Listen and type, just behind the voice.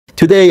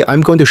Today, I'm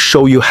going to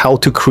show you how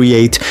to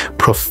create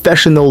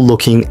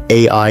professional-looking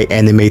AI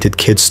animated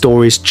kid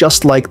stories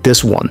just like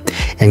this one.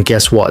 And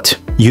guess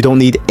what? You don't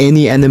need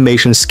any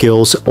animation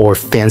skills or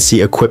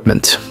fancy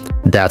equipment.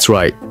 That's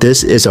right,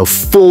 this is a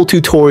full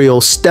tutorial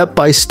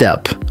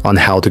step-by-step on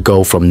how to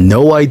go from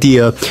no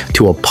idea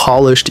to a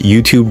polished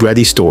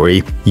YouTube-ready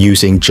story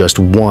using just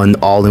one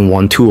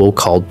all-in-one tool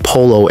called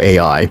Pollo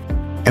AI.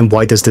 And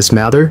why does this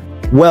matter?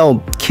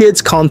 Well,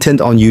 kids'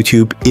 content on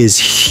YouTube is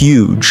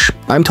huge.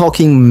 I'm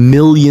talking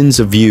millions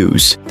of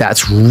views.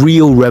 That's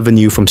real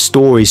revenue from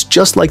stories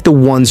just like the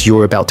ones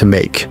you're about to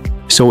make.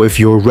 So if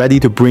you're ready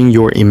to bring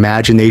your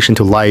imagination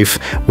to life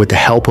with the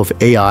help of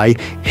AI,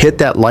 hit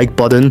that like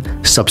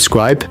button,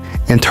 subscribe,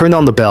 and turn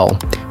on the bell,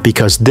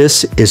 because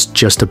this is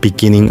just the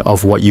beginning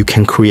of what you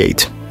can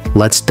create.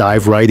 Let's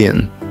dive right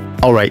in.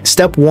 Alright,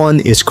 step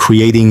 1 is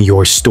creating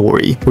your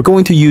story. We're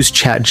going to use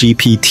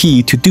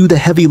ChatGPT to do the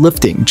heavy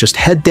lifting. Just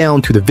head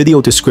down to the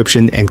video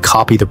description and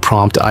copy the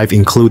prompt I've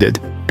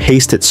included.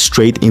 Paste it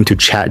straight into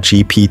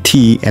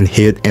ChatGPT and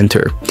hit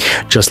enter.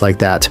 Just like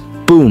that.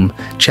 Boom!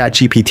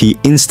 ChatGPT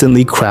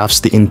instantly crafts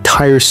the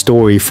entire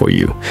story for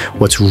you.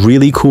 What's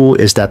really cool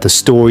is that the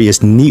story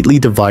is neatly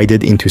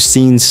divided into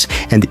scenes,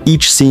 and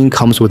each scene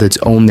comes with its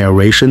own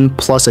narration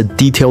plus a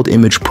detailed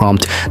image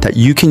prompt that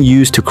you can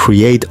use to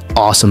create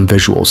awesome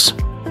visuals.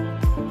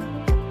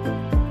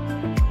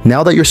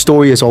 Now that your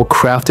story is all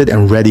crafted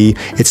and ready,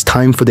 it's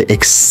time for the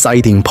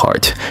exciting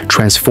part,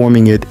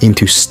 transforming it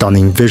into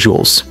stunning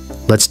visuals.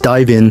 Let's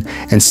dive in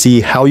and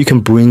see how you can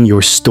bring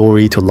your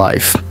story to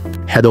life.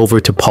 Head over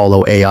to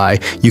Pollo AI.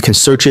 You can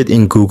search it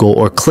in Google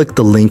or click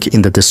the link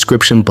in the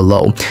description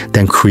below,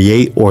 then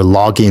create or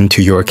log in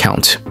to your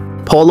account.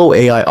 Pollo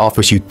AI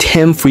offers you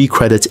 10 free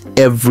credits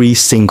every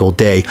single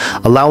day,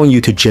 allowing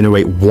you to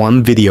generate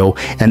one video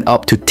and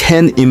up to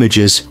 10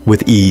 images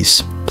with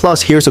ease.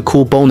 Plus, here's a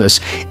cool bonus.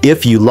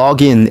 If you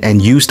log in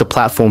and use the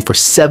platform for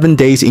 7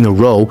 days in a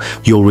row,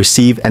 you'll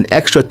receive an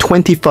extra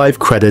 25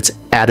 credits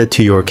added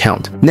to your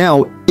account.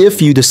 Now,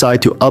 if you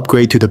decide to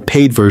upgrade to the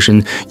paid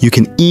version, you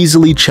can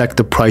easily check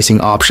the pricing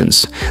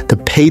options.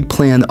 The paid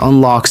plan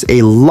unlocks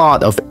a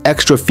lot of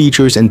extra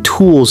features and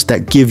tools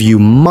that give you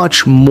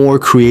much more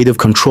creative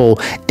control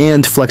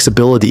and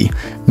flexibility,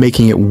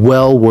 making it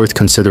well worth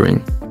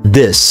considering.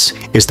 This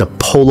is the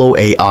Pollo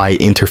AI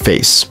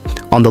interface.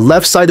 On the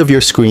left side of your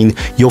screen,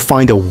 you'll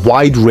find a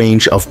wide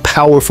range of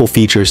powerful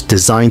features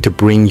designed to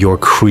bring your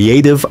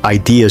creative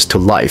ideas to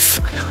life.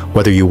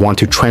 Whether you want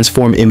to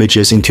transform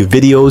images into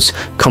videos,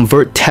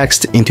 convert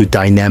text into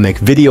dynamic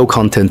video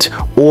content,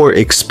 or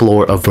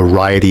explore a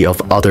variety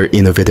of other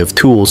innovative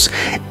tools,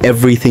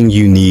 everything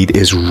you need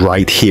is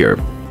right here.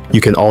 You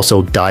can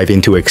also dive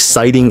into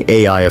exciting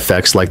AI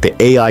effects like the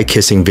AI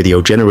kissing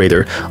video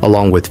generator,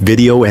 along with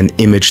video and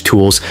image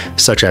tools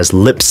such as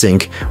lip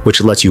sync,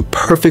 which lets you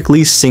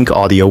perfectly sync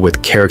audio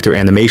with character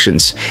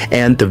animations,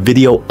 and the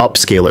video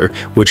upscaler,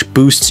 which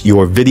boosts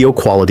your video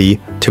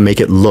quality to make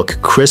it look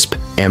crisp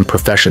and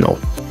professional.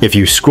 If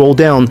you scroll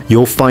down,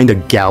 you'll find a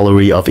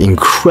gallery of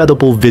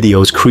incredible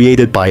videos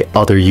created by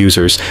other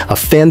users, a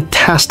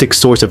fantastic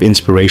source of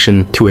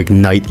inspiration to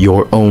ignite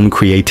your own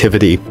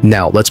creativity.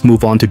 Now, let's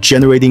move on to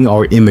generating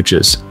our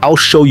images. I'll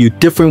show you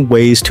different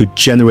ways to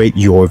generate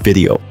your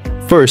video.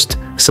 First,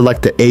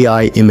 select the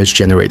AI image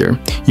generator.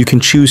 You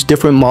can choose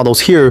different models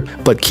here,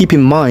 but keep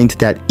in mind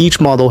that each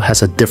model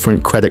has a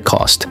different credit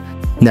cost.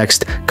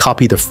 Next,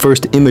 copy the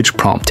first image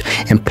prompt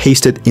and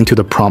paste it into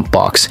the prompt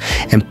box,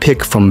 and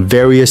pick from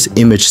various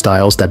image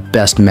styles that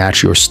best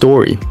match your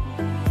story.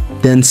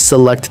 Then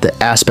select the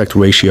aspect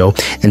ratio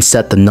and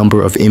set the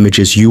number of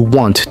images you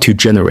want to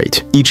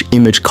generate. Each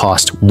image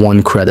costs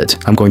 1 credit.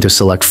 I'm going to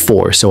select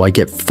 4, so I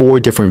get 4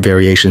 different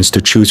variations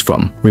to choose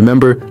from.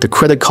 Remember, the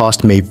credit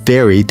cost may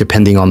vary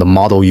depending on the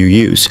model you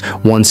use.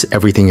 Once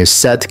everything is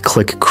set,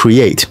 click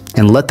Create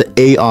and let the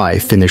AI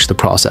finish the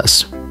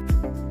process.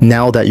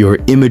 Now that your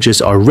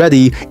images are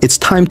ready, it's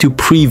time to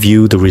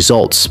preview the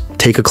results.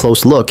 Take a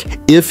close look.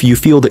 If you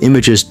feel the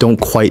images don't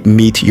quite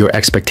meet your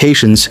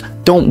expectations,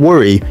 don't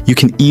worry, you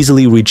can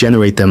easily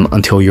regenerate them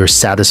until you're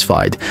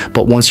satisfied.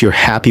 But once you're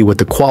happy with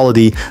the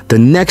quality, the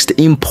next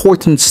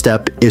important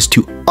step is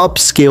to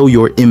upscale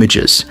your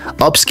images.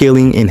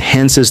 Upscaling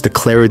enhances the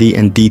clarity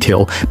and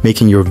detail,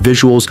 making your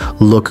visuals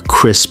look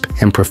crisp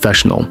and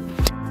professional.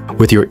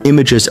 With your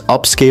images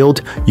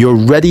upscaled, you're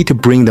ready to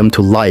bring them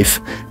to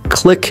life.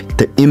 Click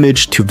the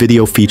image to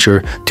video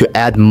feature to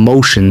add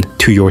motion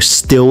to your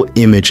still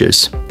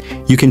images.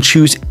 You can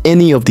choose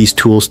any of these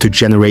tools to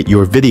generate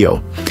your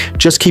video.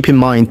 Just keep in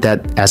mind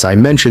that, as I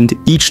mentioned,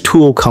 each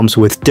tool comes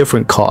with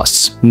different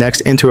costs.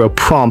 Next, enter a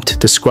prompt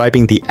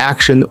describing the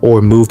action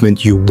or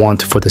movement you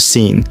want for the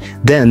scene.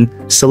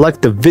 Then,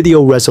 select the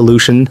video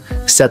resolution,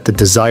 set the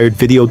desired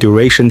video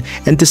duration,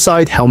 and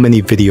decide how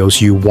many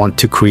videos you want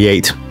to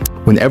create.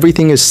 When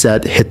everything is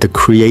set, hit the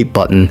Create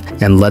button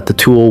and let the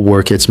tool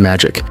work its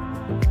magic.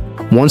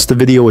 Once the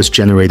video is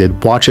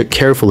generated, watch it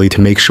carefully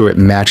to make sure it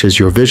matches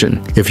your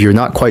vision. If you're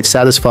not quite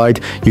satisfied,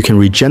 you can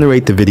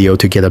regenerate the video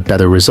to get a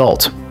better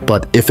result.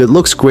 But if it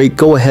looks great,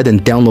 go ahead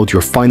and download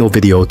your final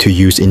video to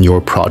use in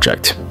your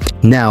project.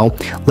 Now,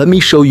 let me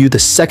show you the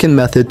second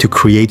method to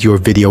create your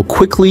video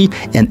quickly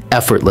and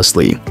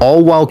effortlessly,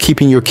 all while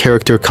keeping your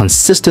character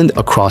consistent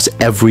across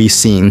every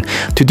scene.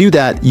 To do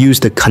that, use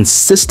the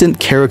Consistent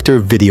Character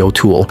Video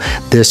tool.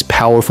 This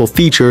powerful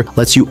feature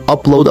lets you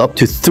upload up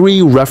to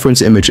 3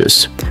 reference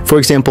images. For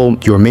example,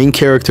 your main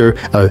character,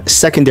 a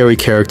secondary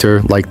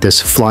character like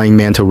this flying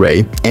manta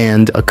ray,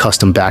 and a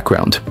custom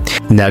background.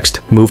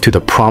 Next, move to the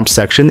prompt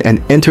section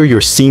and enter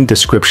your scene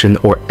description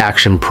or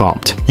action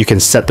prompt. You can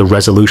set the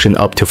resolution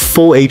up to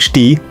Full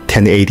HD,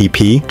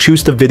 1080p,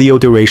 choose the video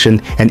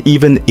duration, and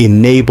even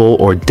enable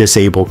or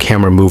disable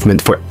camera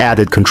movement for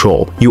added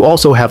control. You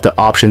also have the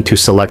option to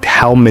select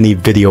how many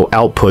video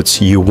outputs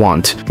you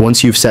want.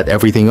 Once you've set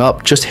everything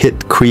up, just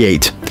hit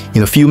create.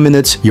 In a few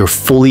minutes, your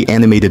fully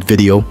animated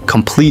video,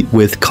 complete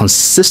with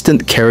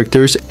consistent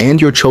characters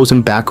and your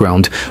chosen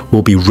background,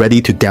 will be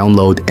ready to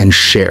download and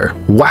share.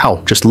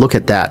 Wow, just look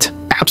at that.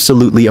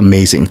 Absolutely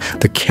amazing.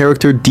 The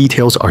character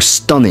details are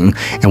stunning,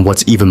 and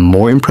what's even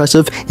more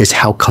impressive is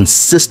how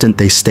consistent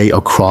they stay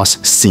across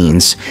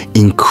scenes.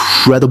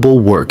 Incredible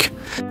work.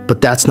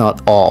 But that's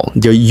not all.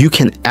 You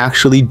can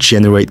actually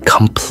generate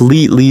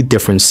completely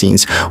different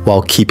scenes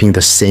while keeping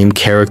the same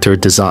character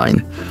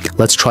design.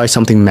 Let's try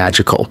something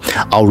magical.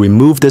 I'll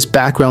remove this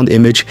background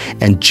image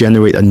and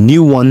generate a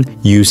new one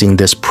using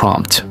this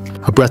prompt.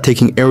 A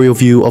breathtaking aerial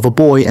view of a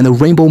boy and a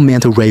rainbow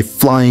manta ray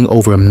flying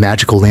over a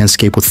magical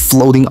landscape with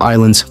floating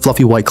islands,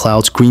 fluffy white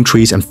clouds, green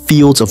trees, and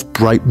fields of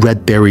bright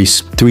red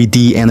berries.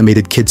 3D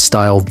animated kid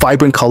style,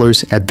 vibrant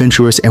colors,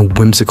 adventurous and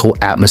whimsical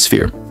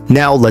atmosphere.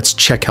 Now let's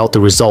check out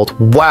the result.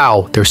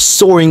 Wow, they're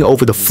soaring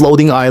over the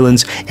floating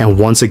islands, and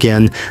once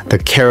again, the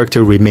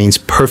character remains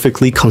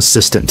perfectly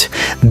consistent.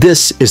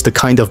 This is the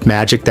kind of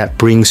magic that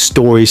brings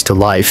stories to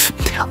life.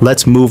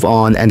 Let's move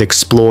on and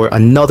explore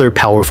another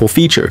powerful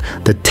feature,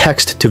 the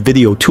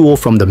text-to-video tool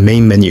from the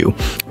main menu.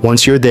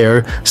 Once you're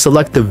there,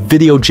 select the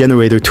Video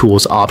Generator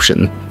Tools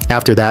option.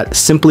 After that,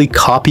 simply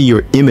copy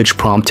your image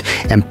prompt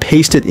and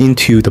paste it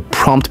into the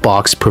prompt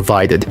box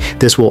provided.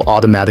 This will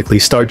automatically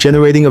start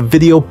generating a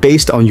video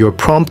based on your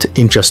prompt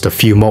in just a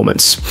few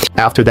moments.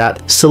 After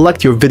that,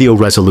 select your video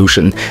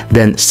resolution,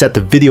 then set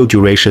the video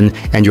duration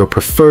and your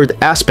preferred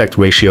aspect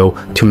ratio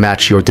to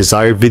match your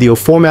desired video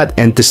format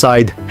and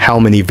decide how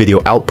many video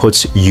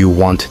outputs you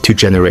want to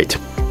generate.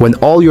 When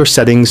all your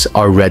settings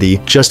are ready,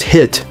 just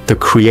hit the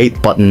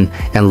Create button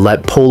and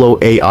let Pollo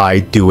AI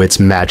do its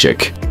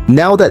magic.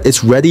 Now that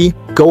it's ready,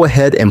 go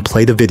ahead and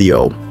play the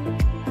video.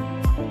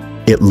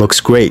 It looks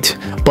great,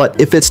 but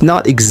if it's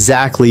not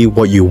exactly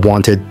what you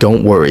wanted,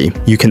 don't worry.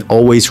 You can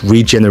always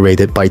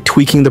regenerate it by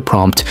tweaking the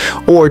prompt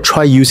or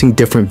try using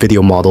different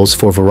video models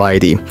for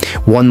variety.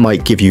 One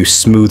might give you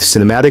smooth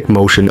cinematic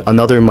motion,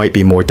 another might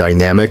be more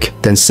dynamic,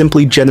 then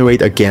simply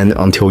generate again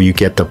until you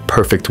get the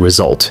perfect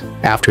result.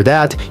 After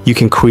that, you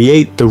can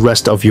create the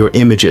rest of your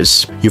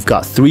images. You've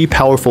got 3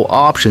 powerful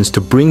options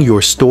to bring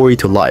your story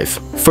to life.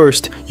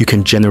 First, you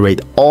can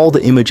generate all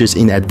the images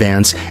in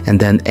advance and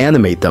then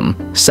animate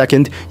them.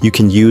 Second, you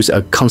can use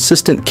a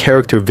consistent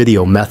character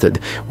video method,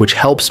 which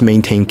helps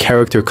maintain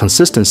character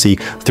consistency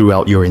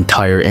throughout your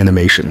entire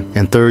animation.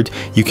 And third,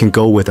 you can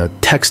go with a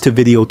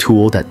text-to-video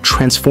tool that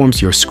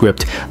transforms your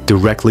script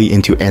directly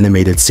into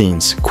animated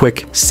scenes,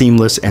 quick,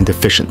 seamless, and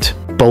efficient.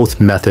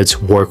 Both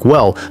methods work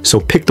well, so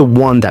pick the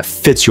one that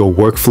fits your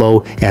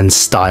workflow and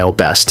style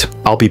best.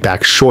 I'll be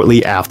back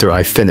shortly after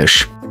I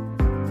finish.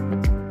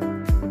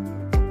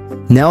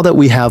 Now that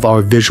we have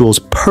our visuals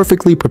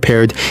perfectly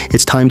prepared,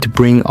 it's time to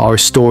bring our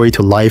story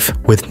to life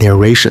with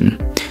narration.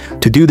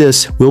 To do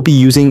this, we'll be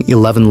using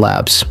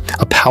ElevenLabs,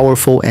 a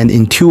powerful and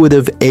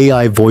intuitive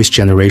AI voice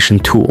generation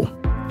tool.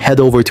 Head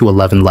over to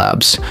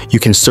ElevenLabs. You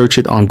can search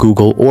it on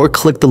Google or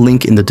click the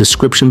link in the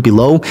description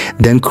below,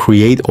 then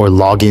create or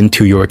log in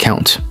to your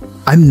account.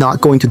 I'm not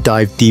going to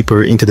dive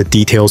deeper into the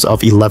details of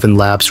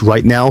ElevenLabs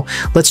right now.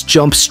 Let's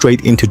jump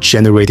straight into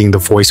generating the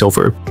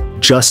voiceover.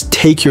 Just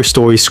take your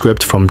story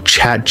script from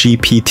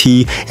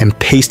ChatGPT and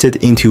paste it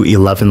into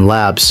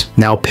ElevenLabs.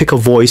 Now pick a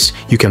voice.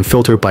 You can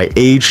filter by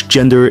age,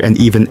 gender, and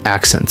even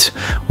accent.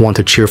 Want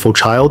a cheerful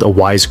child, a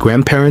wise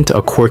grandparent,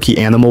 a quirky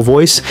animal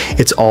voice?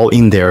 It's all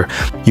in there.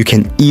 You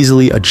can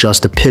easily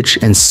adjust the pitch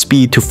and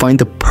speed to find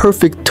the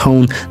perfect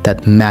tone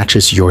that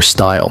matches your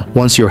style.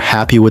 Once you're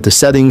happy with the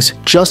settings,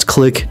 just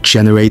click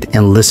Generate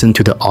and listen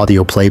to the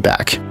audio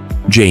playback.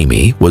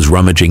 Jamie was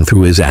rummaging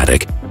through his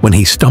attic when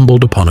he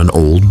stumbled upon an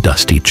old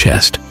dusty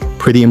chest.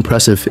 Pretty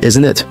impressive,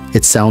 isn't it?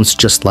 It sounds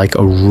just like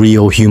a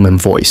real human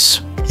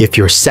voice. If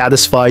you're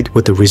satisfied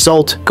with the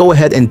result, go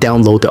ahead and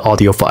download the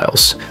audio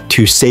files.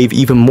 To save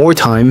even more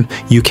time,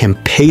 you can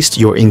paste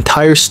your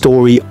entire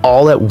story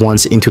all at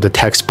once into the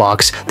text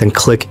box, then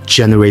click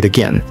Generate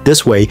again.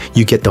 This way,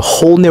 you get the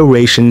whole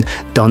narration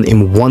done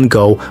in one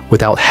go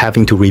without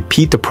having to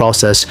repeat the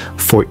process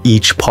for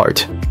each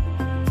part.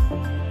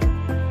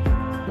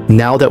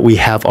 Now that we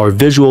have our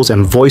visuals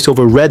and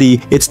voiceover ready,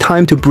 it's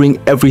time to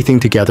bring everything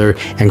together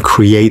and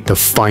create the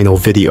final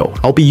video.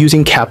 I'll be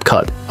using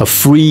CapCut, a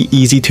free,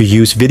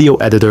 easy-to-use video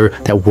editor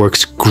that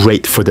works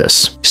great for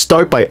this.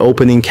 Start by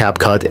opening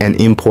CapCut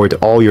and import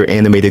all your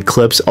animated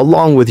clips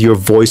along with your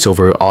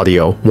voiceover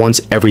audio.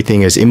 Once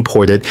everything is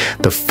imported,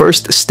 the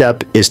first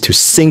step is to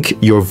sync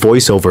your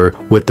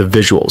voiceover with the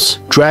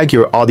visuals. Drag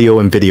your audio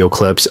and video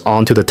clips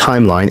onto the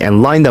timeline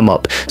and line them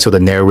up so the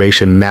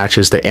narration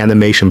matches the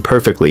animation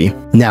perfectly.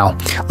 Now,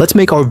 let's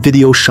make our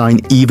video shine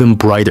even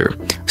brighter.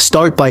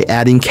 Start by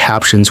adding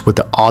captions with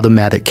the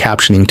automatic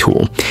captioning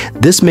tool.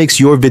 This makes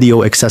your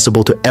video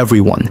accessible to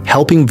everyone,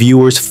 helping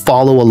viewers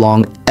follow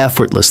along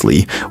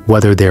effortlessly,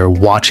 whether they're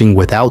watching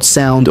without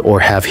sound or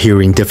have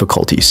hearing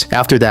difficulties.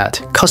 After that,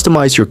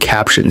 customize your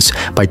captions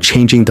by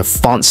changing the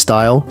font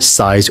style,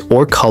 size,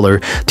 or color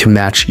to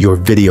match your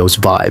video's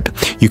vibe.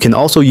 You can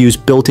also use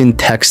built-in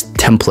text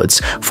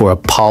templates for a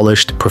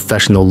polished,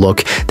 professional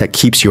look that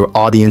keeps your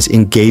audience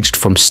engaged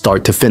from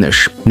start to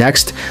finish.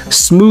 Next,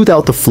 smooth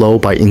out the flow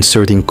by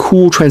inserting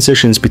cool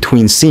transitions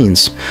between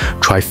scenes.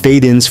 Try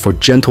fade-ins for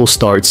gentle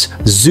starts,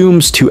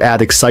 zooms to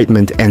add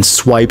excitement, and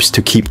swipes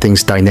to keep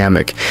things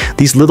dynamic.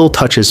 These little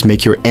touches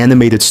make your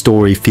animated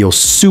story feel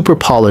super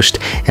polished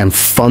and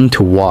fun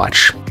to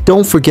watch.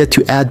 Don't forget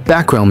to add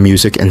background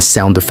music and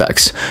sound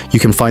effects. You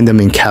can find them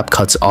in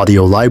CapCut's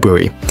audio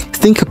library.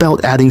 Think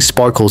about adding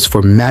sparkles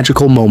for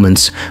magical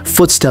moments,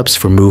 footsteps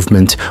for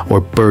movement, or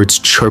birds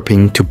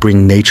chirping to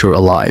bring nature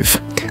alive.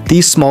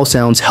 These small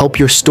sounds help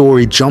your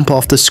story jump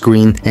off the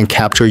screen and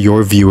capture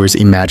your viewer's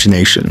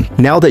imagination.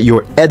 Now that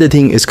your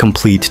editing is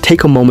complete,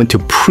 take a moment to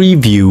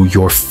preview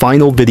your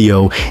final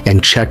video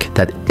and check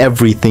that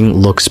everything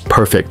looks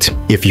perfect.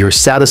 If you're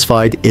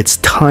satisfied, it's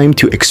time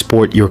to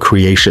export your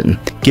creation.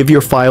 Give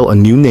your file a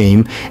new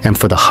name, and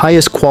for the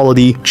highest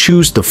quality,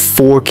 choose the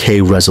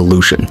 4K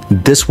resolution.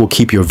 This will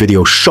keep your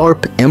video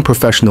sharp and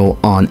professional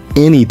on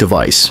any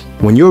device.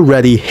 When you're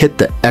ready, hit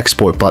the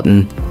export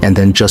button and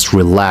then just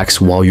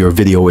relax while your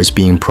video is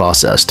being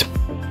processed.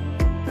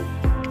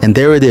 And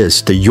there it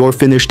is, the Your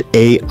Finished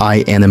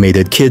AI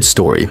animated kid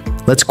story.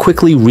 Let's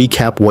quickly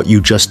recap what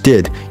you just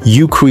did.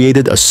 You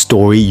created a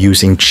story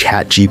using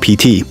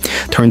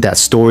ChatGPT, turned that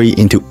story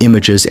into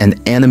images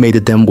and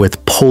animated them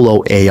with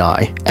Pollo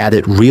AI,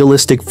 added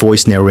realistic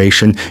voice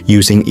narration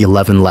using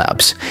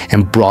ElevenLabs,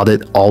 and brought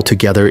it all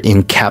together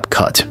in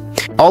CapCut.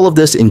 All of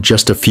this in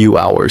just a few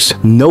hours.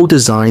 No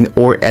design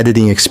or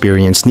editing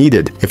experience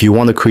needed. If you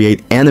want to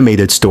create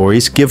animated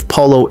stories, give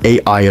Pollo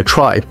AI a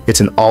try. It's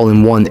an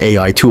all-in-one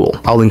AI tool.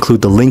 I'll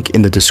include the link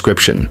in the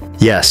description.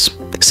 Yes,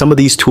 some of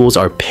these tools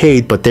are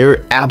paid, but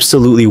they're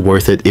absolutely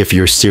worth it if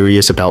you're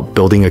serious about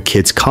building a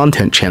kid's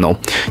content channel.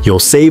 You'll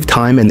save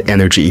time and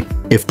energy.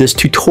 If this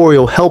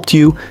tutorial helped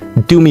you,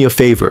 do me a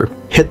favor.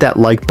 Hit that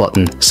like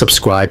button,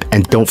 subscribe,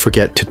 and don't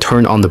forget to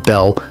turn on the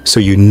bell so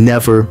you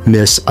never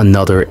miss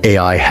another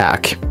AI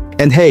hack.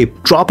 And hey,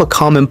 drop a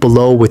comment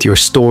below with your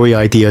story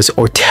ideas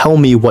or tell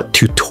me what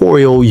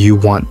tutorial you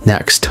want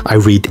next. I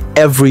read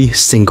every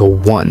single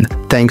one.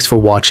 Thanks for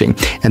watching,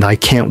 and I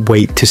can't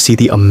wait to see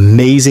the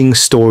amazing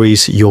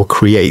stories you'll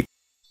create.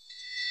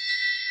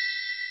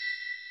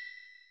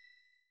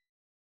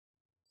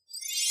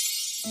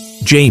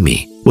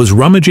 Jamie was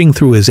rummaging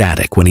through his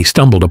attic when he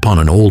stumbled upon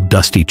an old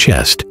dusty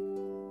chest.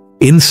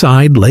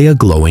 Inside lay a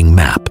glowing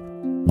map,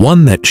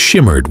 one that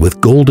shimmered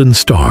with golden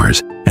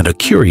stars and a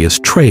curious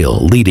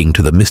trail leading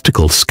to the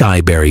mystical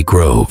Skyberry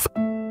Grove.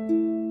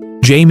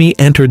 Jamie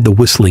entered the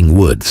whistling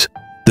woods.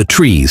 The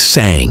trees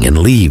sang and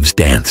leaves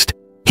danced.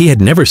 He had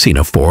never seen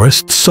a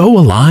forest so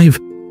alive.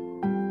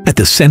 At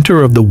the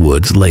center of the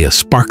woods lay a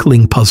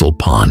sparkling puzzle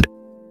pond.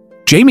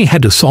 Jamie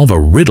had to solve a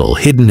riddle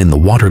hidden in the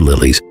water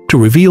lilies to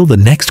reveal the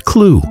next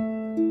clue.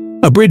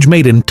 A bridge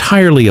made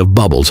entirely of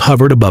bubbles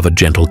hovered above a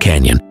gentle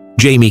canyon.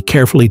 Jamie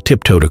carefully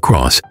tiptoed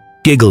across,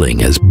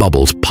 giggling as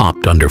bubbles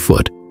popped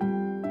underfoot.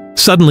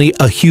 Suddenly,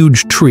 a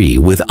huge tree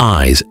with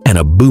eyes and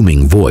a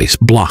booming voice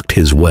blocked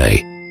his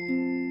way.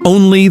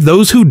 "Only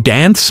those who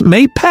dance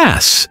may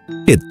pass,"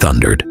 it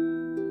thundered.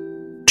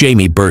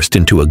 Jamie burst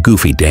into a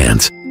goofy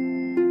dance.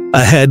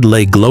 Ahead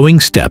lay glowing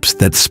steps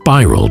that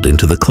spiraled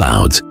into the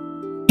clouds.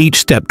 Each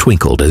step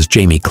twinkled as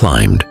Jamie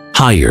climbed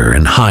higher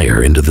and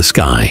higher into the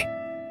sky.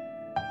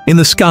 In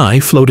the sky,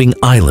 floating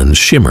islands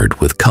shimmered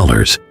with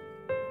colors.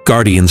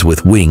 Guardians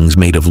with wings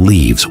made of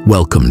leaves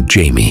welcomed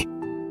Jamie.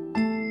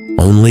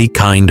 "Only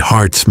kind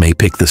hearts may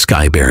pick the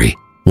skyberry,"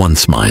 one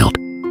smiled.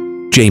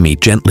 Jamie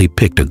gently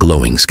picked a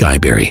glowing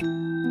skyberry.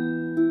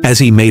 As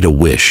he made a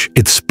wish,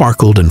 it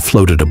sparkled and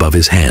floated above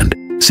his hand,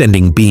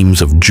 sending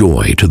beams of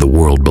joy to the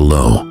world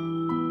below.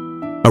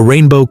 A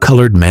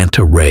rainbow-colored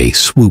manta ray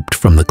swooped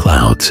from the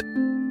clouds.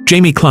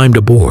 Jamie climbed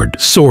aboard,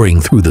 soaring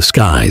through the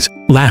skies,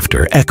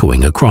 laughter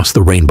echoing across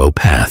the rainbow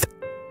path.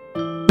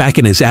 Back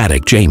in his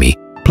attic, Jamie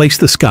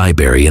placed the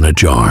skyberry in a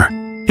jar.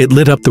 It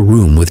lit up the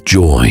room with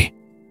joy.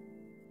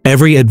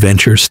 Every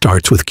adventure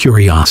starts with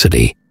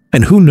curiosity,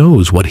 and who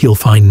knows what he'll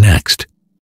find next.